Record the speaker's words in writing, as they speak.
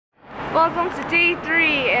Welcome to day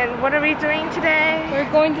 3, and what are we doing today?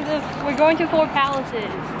 We're going to 4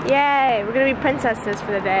 palaces. Yay! We're gonna be princesses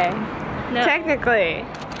for the day. No. Technically,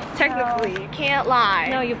 you can't lie.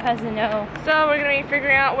 No, you peasant, no. So we're gonna be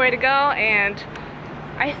figuring out where to go, and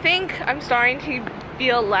I think I'm starting to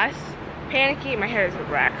feel less panicky. My hair is a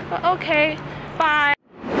wreck, but okay. Bye.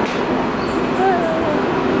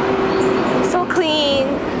 So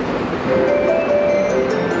clean.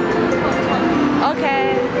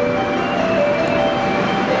 Okay.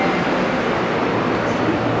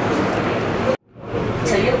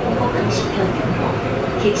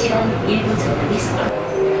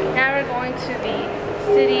 Now we're going to the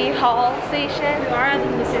City Hall station. We are at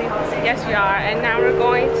the City Hall station. Yes, we are. And now we're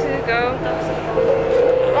going to go.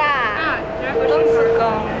 Wow.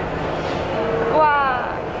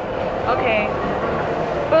 Wow. Okay.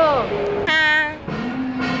 Boom.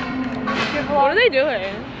 What are they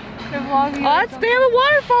doing? They're vlogging. Oh, they have a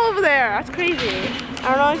waterfall over there. That's crazy. I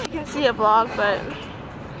don't know if you can see a vlog, but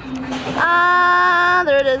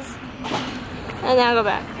there it is. And now go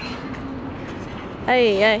back.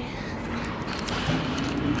 Hey, hey.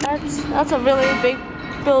 That's a really big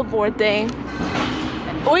billboard thing.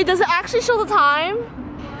 Wait, does it actually show the time?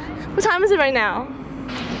 What time is it right now?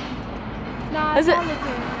 No, is it?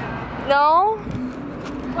 No?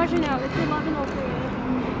 Watch it now. It's 11:03.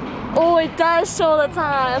 Oh, it does show the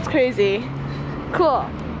time. That's crazy. Cool.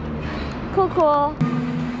 Cool.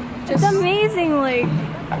 It's amazing, like,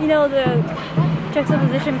 you know, the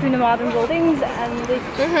juxtaposition between the modern buildings and the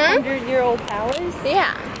 100-year-old palace.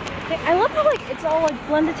 Yeah. I love how, like, it's all, like,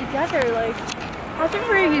 blended together. Like, that's a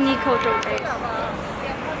very unique cultural taste.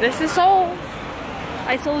 This is Seoul.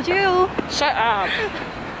 I sold you. Shut up.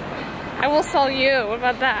 I will sell you. What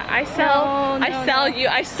about that? I sell you.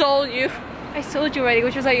 I sold you. I sold you already,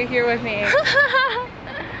 which was why you're here with me.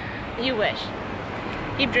 You wish.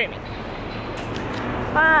 Keep dreaming.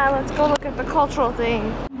 Let's go look at the cultural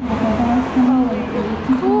thing.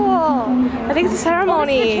 Cool. I think it's a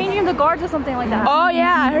ceremony. Oh, they're changing the guards or something like that. Oh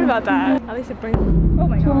yeah, I heard about that. At least it brings. Oh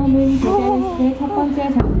my gosh.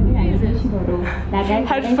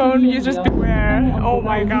 Headphone users beware. Oh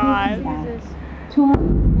my god. to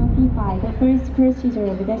notify the first procedure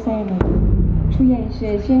of the ceremony. 出演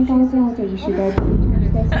是宣告最后这仪式的正式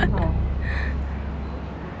的信号。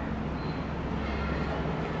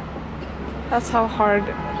 That's how hard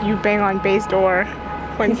you bang on Bay's door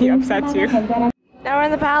when he upsets you. Now we're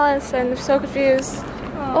in the palace and I'm so confused.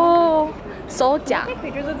 Oh, 소장. Take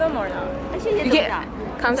pictures of them or no? You get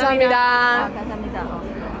감사합니다.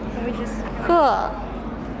 Let me just. Cool.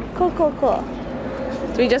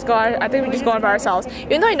 So we just go on, I think we just go on by ourselves.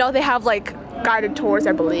 Even though I know they have like guided tours,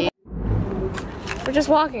 I believe. We're just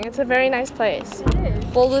walking. It's a very nice place. It is.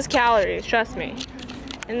 We'll lose calories, trust me.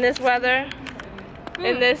 In this weather,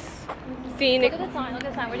 in this scenic. Look at the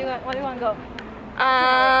sign. Where do you want to go?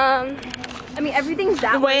 I mean, everything's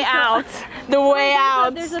that the way out. The way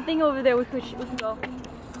out. There's a thing over there we can go.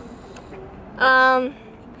 I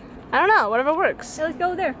don't know. Whatever works. Yeah, let's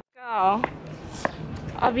go there. Go.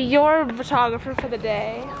 I'll be your photographer for the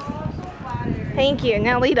day. Thank you.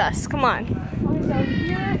 Now lead us. Come on. Okay, so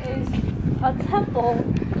here is a temple.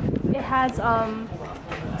 It has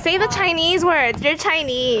Say the Chinese words. You're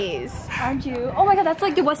Chinese. Aren't you? Oh my god, that's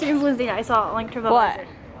like the Western influence thing I saw on like TripAdvisor. What?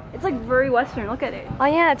 It's like very Western. Look at it. Oh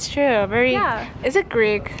yeah, it's true. Very. Yeah. Is it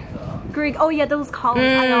Greek? Greek. Oh yeah, those columns.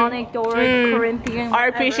 Ionic, Doric, Corinthian. Our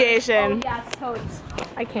whatever. appreciation. Oh yeah, totes.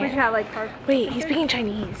 I We can't. should have like Wait, he's speaking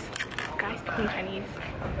Chinese. Guy's speaking Chinese.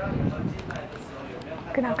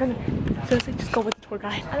 Good now. Seriously, just go with the tour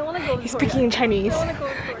guide. I don't want to go. He's speaking in Chinese.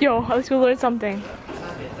 Yo, at least we'll learn something.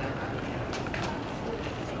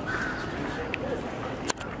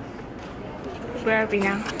 Where are we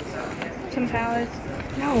now? Some palace.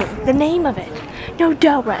 No, the name of it. No,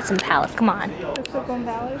 duh, we're at some palace. Come on. Stockholm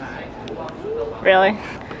Palace. Really?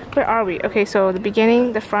 Where are we? Okay, so the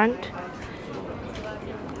beginning, the front.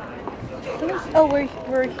 Oh, we're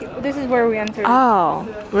here. This is where we entered. Oh,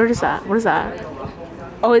 where is that? What is that?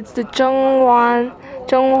 Oh, it's the Zhonghua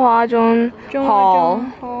Hall.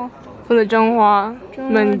 From the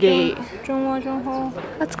Zhonghua Gate. Zhonghua Hall.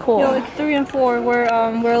 That's cool. Yo, it's 3 and 4.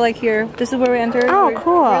 We're like here. This is where we entered. Oh,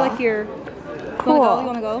 cool. We're like here. Cool. You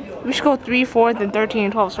wanna go? We should go 3, 4, then 13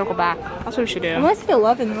 and 12. Circle back. That's what we should do. Let's see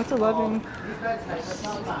 11. What's 11?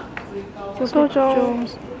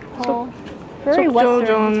 Jones Hall. Very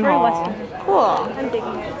Western. It's very Western. Cool. I'm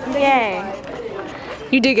digging it. Yay.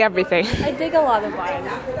 You dig everything. I dig a lot of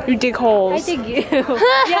vibes. You dig holes. I dig you.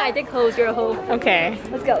 Yeah, I dig holes. You're a hole. Okay.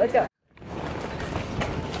 Let's go.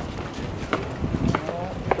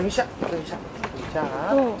 等一下，等一下，等一下啊！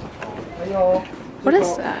哎呦， What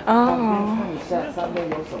is that? Oh.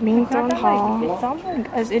 Mingdong Hall. It sounds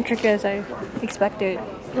like as intricate as I expected.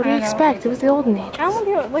 What do you expect? It was the olden age. I don't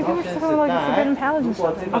know, like we were just talking about like Forbidden Palace and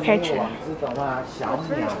stuff. Okay, true.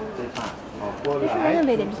 It's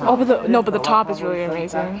renovated. Oh, but the top is really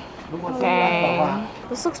amazing. Dang.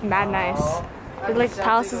 This looks mad nice. They're like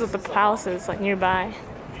palaces of the palaces, like nearby.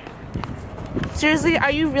 Seriously,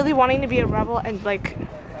 are you really wanting to be a rebel and like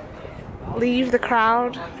leave the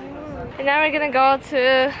crowd? And now we're gonna go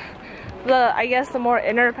to the, I guess, the more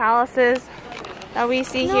inner palaces that we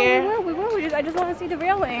see here. We were. I just want to see the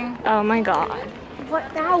railing. Oh my god.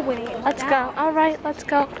 What now, Winnie? Let's go. All right, let's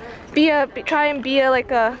go. Try and be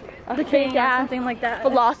like a fake ass something like that.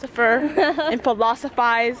 philosopher and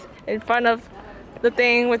philosophize in front of the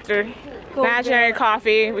thing with your imaginary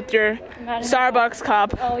coffee with your Starbucks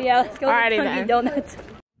cup. Oh yeah, let's go. Alrighty to then. Donuts.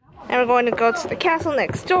 And we're going to go to the castle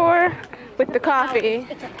next door with the coffee.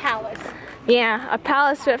 It's a palace. Yeah, a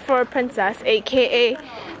palace fit for a princess, aka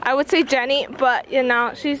I would say Jenny, but you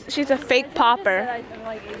know she's a fake pauper.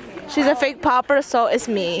 She's a fake pauper, so is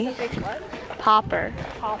me. Pauper.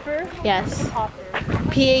 Pauper? Yes.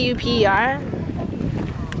 Pauper. P-A-U-P-E-R.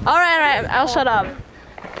 Alright, I'll shut up.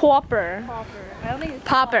 Pauper. Pauper. I don't think it's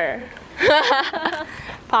Pauper.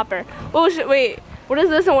 Pauper. Oh shit, wait. What is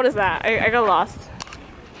this and what is that? I got lost.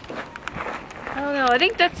 I don't know. I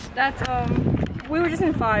think that's we were just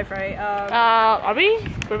in 5, right? Are we?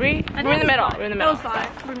 Were we? We're in the middle. We're in the middle.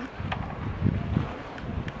 That was 5.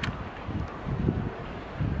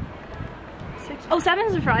 6. Oh,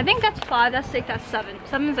 7's in front. I think that's 5. That's 6. That's 7.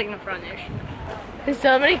 7's like in the front-ish. There's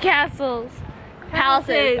so many castles.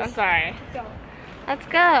 Palaces. I'm sorry. Let's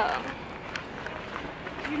go.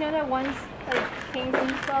 Did you know that once like kings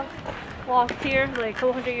and stuff walked here like a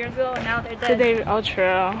couple hundred years ago and now they're dead? Oh,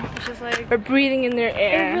 true. It's just like We're breathing in their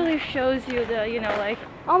air. it really shows you the, you know, like.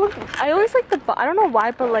 Oh look, I always like the, I don't know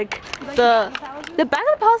why, but like the back of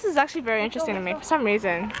the palace is actually very interesting to me for some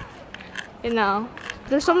reason. You know,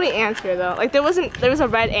 there's so many ants here though. Like there was a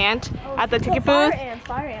red ant at the ticket booth.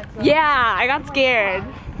 Fire ants. Yeah, I got scared.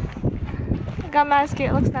 I got mad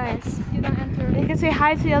scared. It looks nice. You don't enter. You can say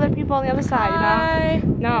hi to the other people on the other side, you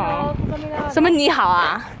know? No. 什么你好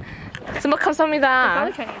啊? 什么감사합니다?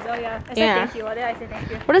 It's Chinese. Oh yeah. I said Yeah. thank you. What did I say thank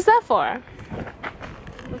you? What is that for?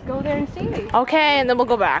 Let's go there and see. Okay, and then we'll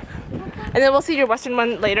go back. And then we'll see your Western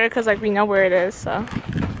one later because like we know where it is, so.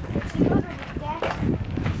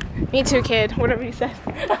 Me too, kid. Whatever you said.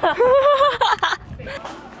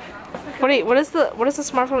 Wait, what is the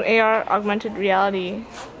smartphone AR augmented reality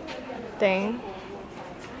thing?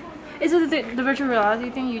 Is it the virtual reality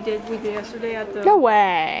thing we did yesterday at the? No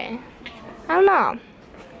way. I don't know.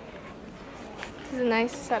 This is a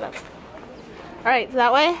nice setup. All right, so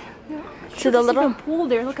that way. Yeah. To the little pool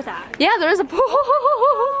there. Look at that. Yeah, there is a pool.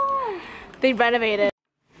 They renovated.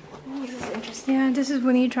 Oh, this is interesting. Yeah, this is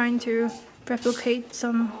Winnie trying to replicate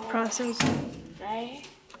some process. Right.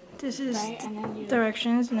 This is right, and then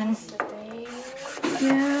directions, and then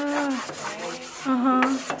yeah.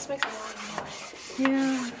 This makes a lot of noise.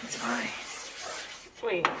 Yeah, it's fine.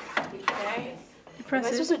 Wait. Okay. You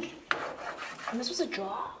press it. Am I supposed to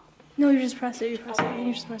draw? No, you just press it. You press it. And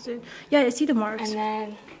you just press it. Yeah, I see the marks. And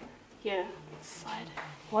then, yeah, slide.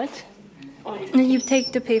 What? Oh, and then you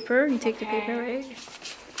take the paper. You take the paper, right?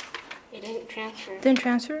 It didn't transfer. Then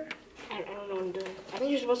transfer. I don't know what I'm doing. I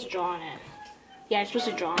think you're supposed to draw on it. Yeah, you're supposed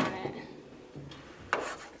to draw on it.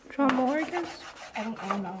 Draw more, I guess. I don't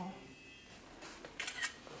know.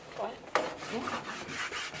 What? Yeah.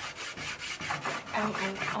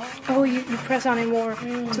 Oh, you press on it more,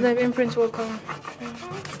 so the imprints will come.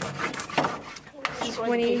 This is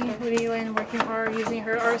Winnie Lynn working hard, using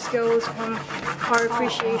her art skills from art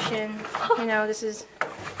appreciation. You know, this is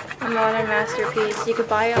a modern masterpiece. You could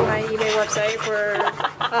buy it on my eBay website for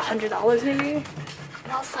 $100 maybe.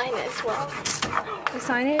 And I'll sign it as well. You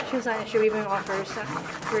sign it? She'll sign it. She'll even offer a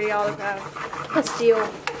free autograph. Let's deal.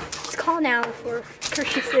 Let's call now for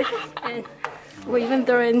purchases, and we'll even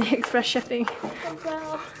throw in the express shipping.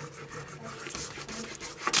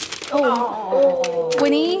 Oh,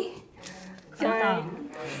 Winnie. Sorry.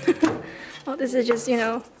 Oh, this is just, you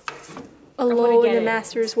know, a load in the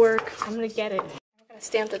master's work. I'm gonna get it. I'm gonna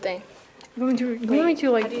stamp the thing. You want me to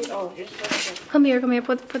like? Oh, you're supposed to Come here.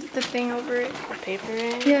 Put the thing over it. put paper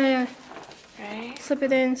in. Yeah. Right. Slip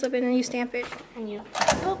it in, and you stamp it. And you.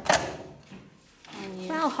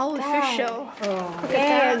 Wow, how official. Oh. Look Yeah,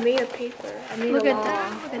 at I that. made a paper. I made Look a at law.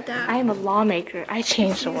 that. Look at that. I am a lawmaker. I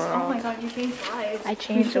changed the world. Oh my god, you changed lives. I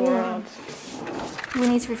changed the world.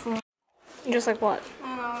 Winnie's reform. Just like what?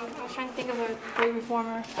 I was trying to think of a great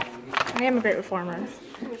reformer. I am a great reformer.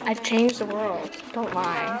 I've changed the world. Don't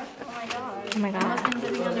lie. Oh my god. Oh my god.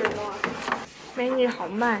 美女好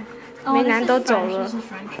慢，美男都走了。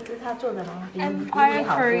 Empire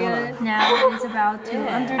Korea now is about to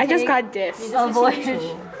I just undertake got this. a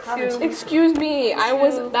voyage to Excuse me,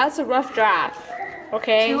 that's a rough draft.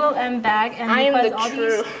 Okay? and back, and I am because the all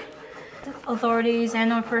truth. these authorities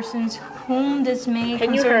and or persons whom this may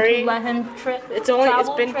Can you concern hurry? to let him It's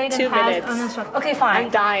travel, been trade, 2 and pass minutes. uninstructed. Okay, fine. I'm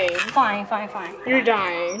dying. Fine. You're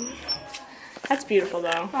dying. That's beautiful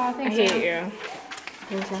though. Oh, I thanks, hate man.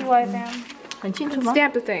 you. TY fam. 很清楚吗？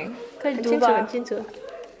 Stamp the thing. 可以读吧？很清楚。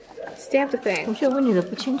Stamp the 我 thing. 觉得问你的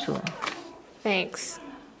不清楚。 Thanks.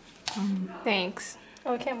 Thanks.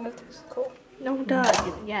 Oh, I can't move this. Cool. No duh.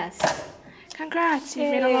 Yes. Congrats, you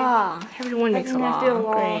made a law. Everyone makes a Everyone law. did a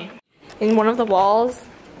law. Great. In one of the walls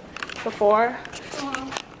before,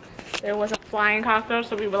 there was a flying cockroach,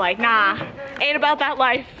 so we were like, nah, ain't about that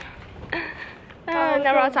life.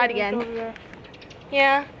 Never outside again.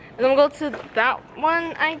 Yeah. And then we'll go to that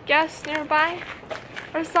one, I guess, nearby.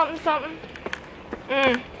 Or something.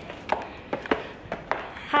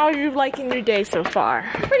 How are you liking your day so far?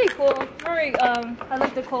 Pretty cool. Very, I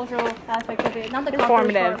like the cultural aspect of it. Not the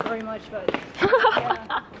Informative. cockroach part very much, but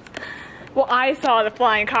yeah. Well, I saw the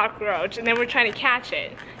flying cockroach, and then we're trying to catch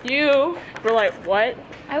it. You were like, what?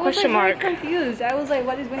 I was Question like, mark. very confused. I was like,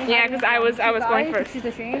 what is Winnie? Yeah, 'cause I was going first. She's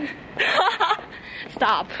ashamed.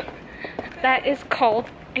 Stop. That is called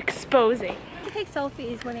exposing. You take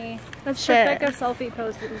selfies, Winnie. Let's Sure. perfect our selfie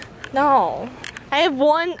poses. No. I have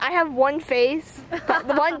one face,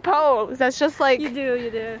 the one pose that's just like You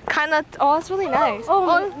do. kind of. Oh, it's really nice.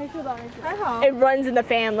 It runs in the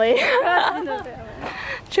family.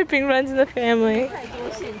 Tripping runs in the family.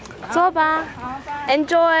 走吧.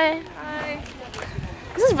 Enjoy.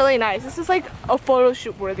 This is really nice. This is like a photo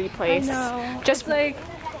shoot worthy place. I know. Just It's like,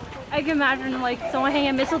 I can imagine like someone hanging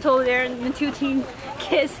a mistletoe there and the 2 teens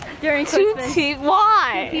kiss during Christmas.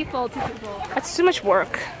 Why? 2 people. That's too much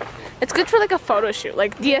work. It's good for like a photo shoot,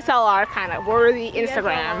 like DSLR kind of worthy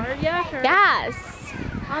Instagram. Yeah, sure. Yes.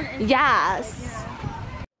 On Instagram. Yes.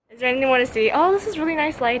 Is there anything you want to see? Oh, this is really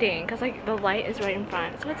nice lighting because like the light is right in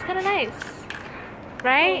front, so it's kind of nice,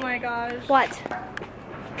 right? Oh my gosh. What?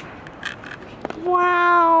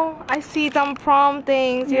 Wow, I see some prom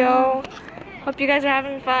things, yo. Hope you guys are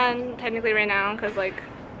having fun, technically right now, because like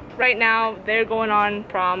right now they're going on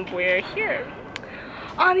prom. We're here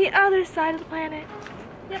on the other side of the planet.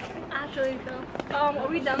 Yep, actually, so. Are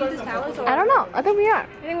we done with this palace? Or? I don't know. I think we are.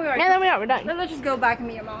 I think we are. Yeah, we are. We're done. Then let's just go back and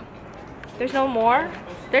meet your mom. There's no more.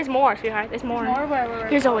 There's more, sweetheart. There's more. More? Where?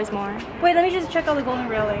 There's always more. Wait, let me just check out the golden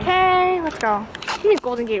railing. Okay, let's go. Give me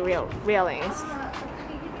Golden Gate railings.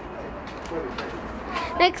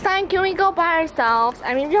 Next time, can we go by ourselves?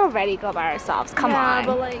 I mean, we already go by ourselves. Come on. Yeah,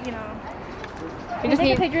 but like, you know. You just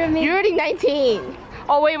take a picture of me? You're already 19.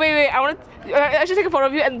 Oh wait. I should take a photo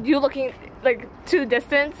of you and you looking like to the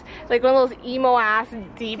distance, like one of those emo ass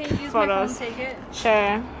deep Can you use photos. my phone to take it?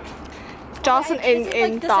 Sure. Jocelyn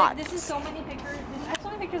in thoughts. This is so many pictures. I have so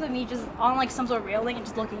many pictures of me just on like some sort of railing and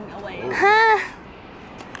just looking away.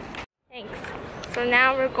 Thanks. So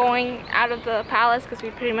now we're going out of the palace because we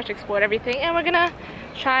pretty much explored everything, and we're gonna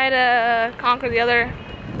try to conquer the other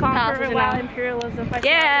palaces. Wow, imperialism.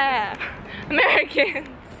 Yeah, Americans.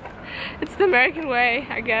 It's the American way,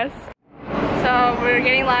 I guess. So we're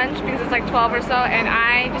getting lunch because it's like 12 or so, and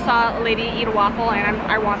I just saw a lady eat a waffle, and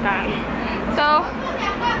I want that. So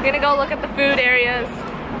we're gonna go look at the food areas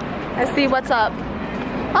and see what's up.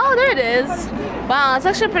 Oh, there it is. Wow, it's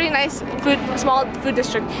actually a pretty nice small food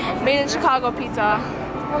district. Made in Chicago pizza.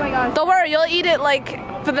 Oh my gosh. Don't worry, you'll eat it like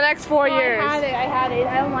for the next 4 years. I had it.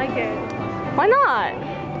 I don't like it. Why not?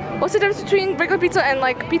 What's the difference between regular pizza and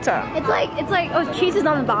like pizza? It's like oh, cheese is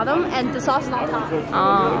on the bottom and the sauce is on top.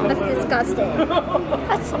 That's disgusting.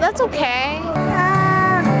 That's okay.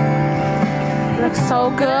 Looks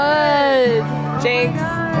so good. Jigs.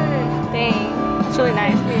 Dang. It's really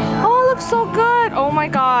nice. Oh, it looks so good. Oh my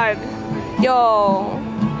god. Yo.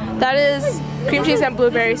 That is cream cheese and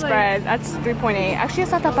blueberry spread. That's 3.8. Actually,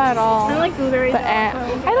 it's not that bad at all. I like blueberry. But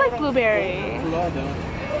I like blueberry.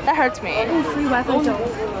 That hurts me. Free waffle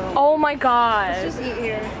dough. Oh my god. Just eat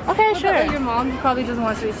here. Okay, sure. Your mom probably doesn't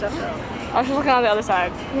want sweet stuff though. Oh, she's looking on the other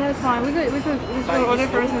side. Yeah, it's fine. We could order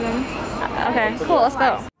first and then. Okay, cool. Let's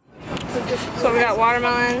go. So we got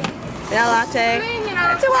watermelon, vanilla latte,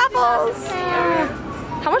 and 2 waffles.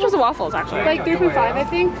 How much was the waffles actually? Like 3.5, I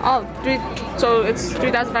think. Oh, so it's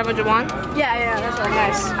 3,500 won? Yeah, that's really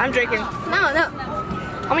Nice. I'm drinking. No.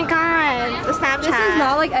 Oh my god, the Snapchat. This is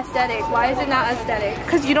not like aesthetic. Why is it not aesthetic?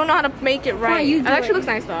 Because you don't know how to make it right. you It do actually it. looks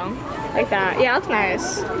nice though. Like that. Yeah, it looks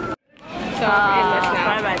nice. So we're in this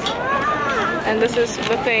now. And this is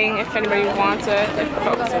the thing if anybody wants it. It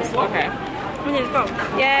focuses. Okay.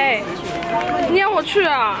 Yay! 你要我去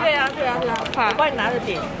啊？对啊，我帮你拿着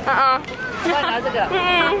点。我帮你拿这个。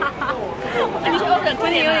你说很快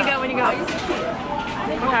点。When you go.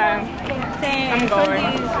 Okay. I'm going.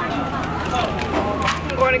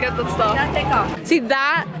 I'm going to get the stuff. See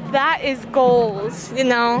that is goals, you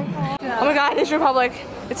know? Oh my god, it's Republic.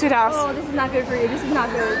 It's Sweet House. Oh, this is not good for you. This is not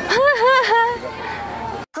good.